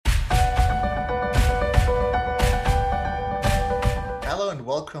and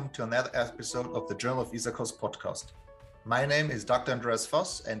welcome to another episode of the Journal of Isakos podcast. My name is Dr. Andreas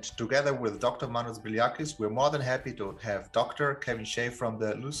Voss, and together with Dr. Manos Biliakis, we're more than happy to have Dr. Kevin Shea from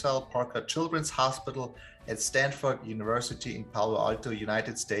the Lucile Parker Children's Hospital at Stanford University in Palo Alto,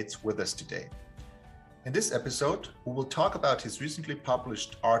 United States, with us today. In this episode, we will talk about his recently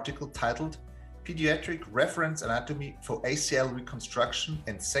published article titled Paediatric Reference Anatomy for ACL Reconstruction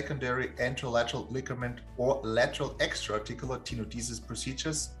and Secondary Anterolateral Ligament or Lateral Extra-Articular Tenodesis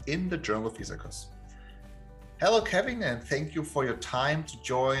Procedures in the Journal of Isakos. Hello, Kevin, and thank you for your time to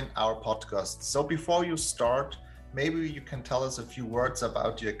join our podcast. So before you start, maybe you can tell us a few words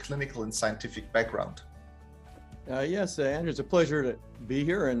about your clinical and scientific background. Yes, Andrew, it's a pleasure to be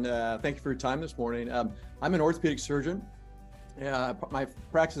here, and thank you for your time this morning. I'm an orthopedic surgeon. My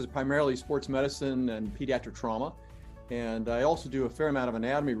practice is primarily sports medicine and pediatric trauma, and I also do a fair amount of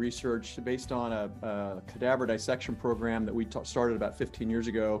anatomy research based on a cadaver dissection program that we started about 15 years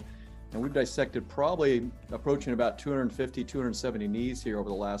ago, and we've dissected probably approaching about 250, 270 knees here over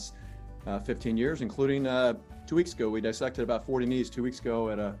the last 15 years, including 2 weeks ago, we dissected about 40 knees 2 weeks ago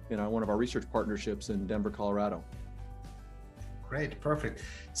at one of our research partnerships in Denver, Colorado. Great, perfect.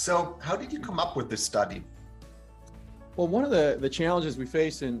 So how did you come up with this study? Well, one of the challenges we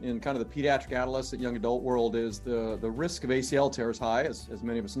face in kind of the pediatric, adolescent, young adult world is the risk of ACL tear is high, as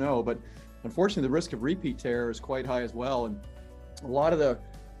many of us know, but unfortunately the risk of repeat tear is quite high as well. And a lot of the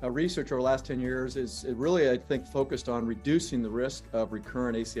research over the last 10 years is really, I think, focused on reducing the risk of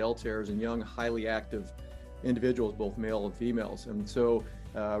recurrent ACL tears in young, highly active individuals, both male and females. And so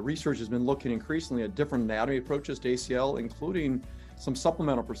research has been looking increasingly at different anatomy approaches to ACL, including some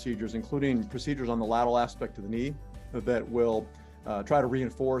supplemental procedures, including procedures on the lateral aspect of the knee that will try to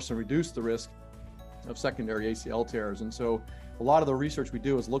reinforce and reduce the risk of secondary ACL tears. And so a lot of the research we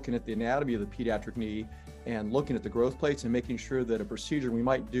do is looking at the anatomy of the pediatric knee and looking at the growth plates and making sure that a procedure we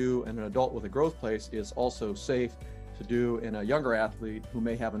might do in an adult with a growth plate is also safe to do in a younger athlete who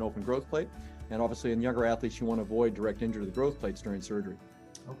may have an open growth plate. And obviously in younger athletes, you want to avoid direct injury to the growth plates during surgery.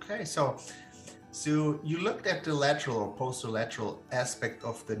 Okay, so you looked at the lateral or posterolateral aspect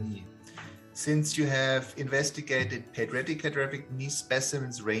of the knee. Since you have investigated pediatric cadaveric knee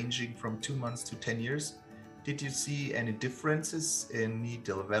specimens ranging from 2 months to 10 years, did you see any differences in knee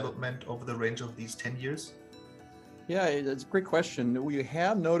development over the range of these 10 years? Yeah, it's a great question. We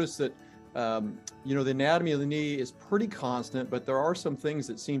have noticed that the anatomy of the knee is pretty constant, but there are some things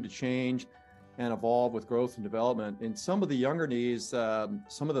that seem to change and evolve with growth and development. In some of the younger knees,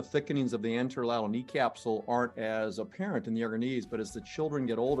 some of the thickenings of the anterolateral knee capsule aren't as apparent in the younger knees, but as the children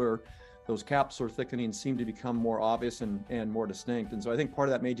get older, those capsular thickenings seem to become more obvious and more distinct. And so I think part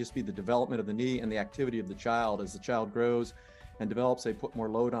of that may just be the development of the knee and the activity of the child. As the child grows and develops, they put more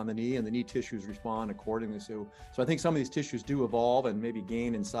load on the knee and the knee tissues respond accordingly. So I think some of these tissues do evolve and maybe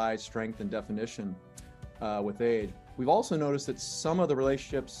gain in size, strength, and definition with age. We've also noticed that some of the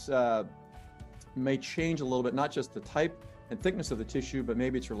relationships may change a little bit, not just the type and thickness of the tissue, but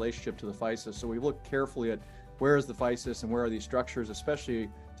maybe its relationship to the physis. So we look carefully at where is the physis and where are these structures, especially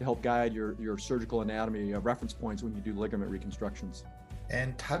to help guide your surgical anatomy reference points when you do ligament reconstructions.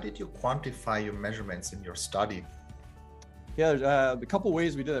 And how did you quantify your measurements in your study? Yeah, there's a couple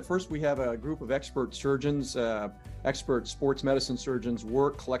ways we did that. First, we have a group of expert surgeons, expert sports medicine surgeons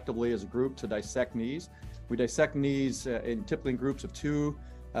work collectively as a group to dissect knees. We dissect knees typically in groups of 2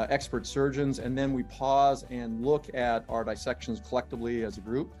 expert surgeons, and then we pause and look at our dissections collectively as a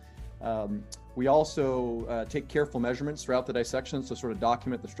group. We also take careful measurements throughout the dissection to sort of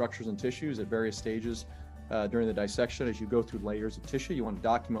document the structures and tissues at various stages during the dissection. As you go through layers of tissue, you want to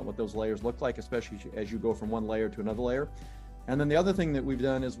document what those layers look like, especially as you go from one layer to another layer. And then the other thing that we've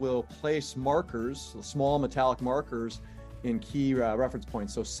done is we'll place markers, small metallic markers, in key reference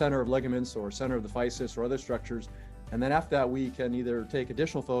points, so center of ligaments or center of the physis or other structures. And then after that, we can either take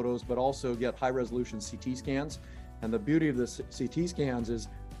additional photos, but also get high-resolution CT scans. And the beauty of the CT scans is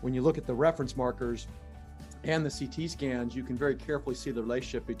when you look at the reference markers and the CT scans, you can very carefully see the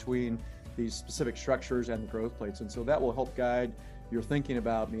relationship between these specific structures and the growth plates. And so that will help guide your thinking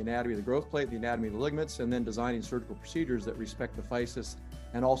about the anatomy of the growth plate, the anatomy of the ligaments, and then designing surgical procedures that respect the physis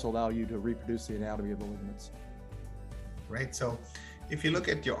and also allow you to reproduce the anatomy of the ligaments. Right. So if you look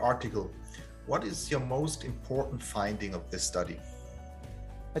at your article, what is your most important finding of this study?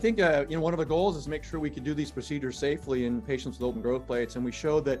 I think one of the goals is to make sure we can do these procedures safely in patients with open growth plates, and we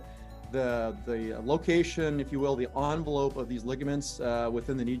showed that the location, if you will, the envelope of these ligaments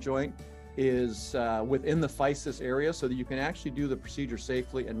within the knee joint is within the physis area, so that you can actually do the procedure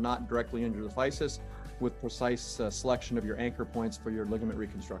safely and not directly injure the physis with precise selection of your anchor points for your ligament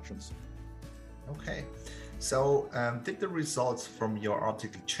reconstructions. Okay. So did the results from your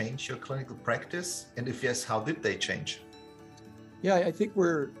article change your clinical practice? And if yes, how did they change? Yeah, I think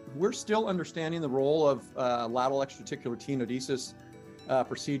we're still understanding the role of lateral extra-articular tenodesis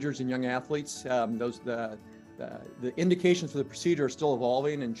procedures in young athletes. The indications for the procedure are still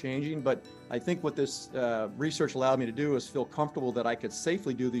evolving and changing, but I think what this research allowed me to do is feel comfortable that I could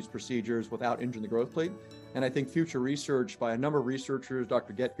safely do these procedures without injuring the growth plate. And I think future research by a number of researchers,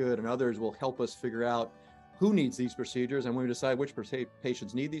 Dr. Getgood and others, will help us figure out who needs these procedures. And when we decide which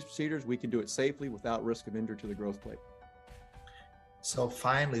patients need these procedures, we can do it safely without risk of injury to the growth plate. So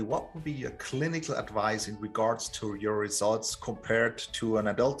finally, what would be your clinical advice in regards to your results compared to an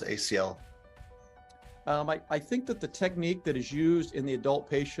adult ACL? I think that the technique that is used in the adult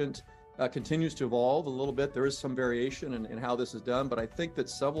patient continues to evolve a little bit. There is some variation in how this is done, but I think that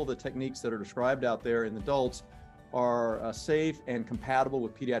several of the techniques that are described out there in adults are safe and compatible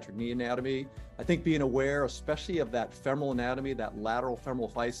with pediatric knee anatomy. I think being aware, especially of that femoral anatomy, that lateral femoral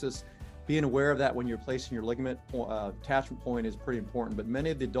physis, being aware of that when you're placing your ligament attachment point is pretty important. But many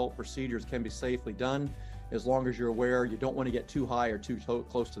of the adult procedures can be safely done as long as you're aware you don't want to get too high or too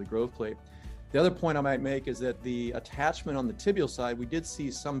close to the growth plate. The other point I might make is that the attachment on the tibial side, we did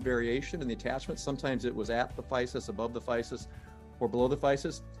see some variation in the attachment. Sometimes it was at the physis, above the physis, or below the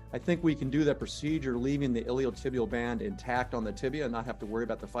physis. I think we can do that procedure leaving the iliotibial band intact on the tibia and not have to worry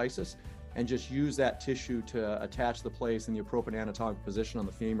about the physis, and just use that tissue to attach the place in the appropriate anatomic position on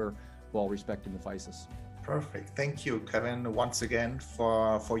the femur while respecting the physis. Perfect. Thank you, Kevin, once again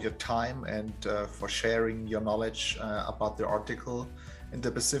for your time and for sharing your knowledge about the article and the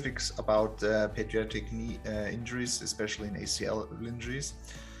specifics about pediatric knee injuries, especially in ACL injuries.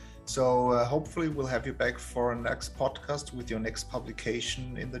 So hopefully we'll have you back for a next podcast with your next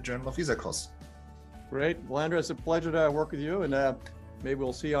publication in the Journal of ISAKOS. Great. Well, Andrea, it's a pleasure to work with you, and maybe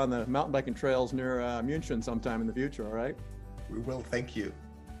we'll see you on the mountain biking trails near München sometime in the future, all right? We will. Thank you.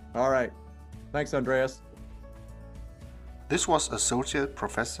 All right. Thanks, Andreas. This was Associate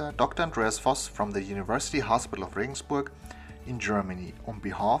Professor Dr. Andreas Voss from the University Hospital of Regensburg in Germany on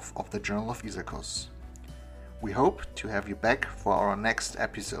behalf of the Journal of ISAKOS. We hope to have you back for our next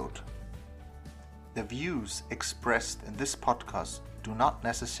episode. The views expressed in this podcast do not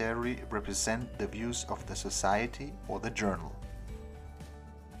necessarily represent the views of the Society or the Journal.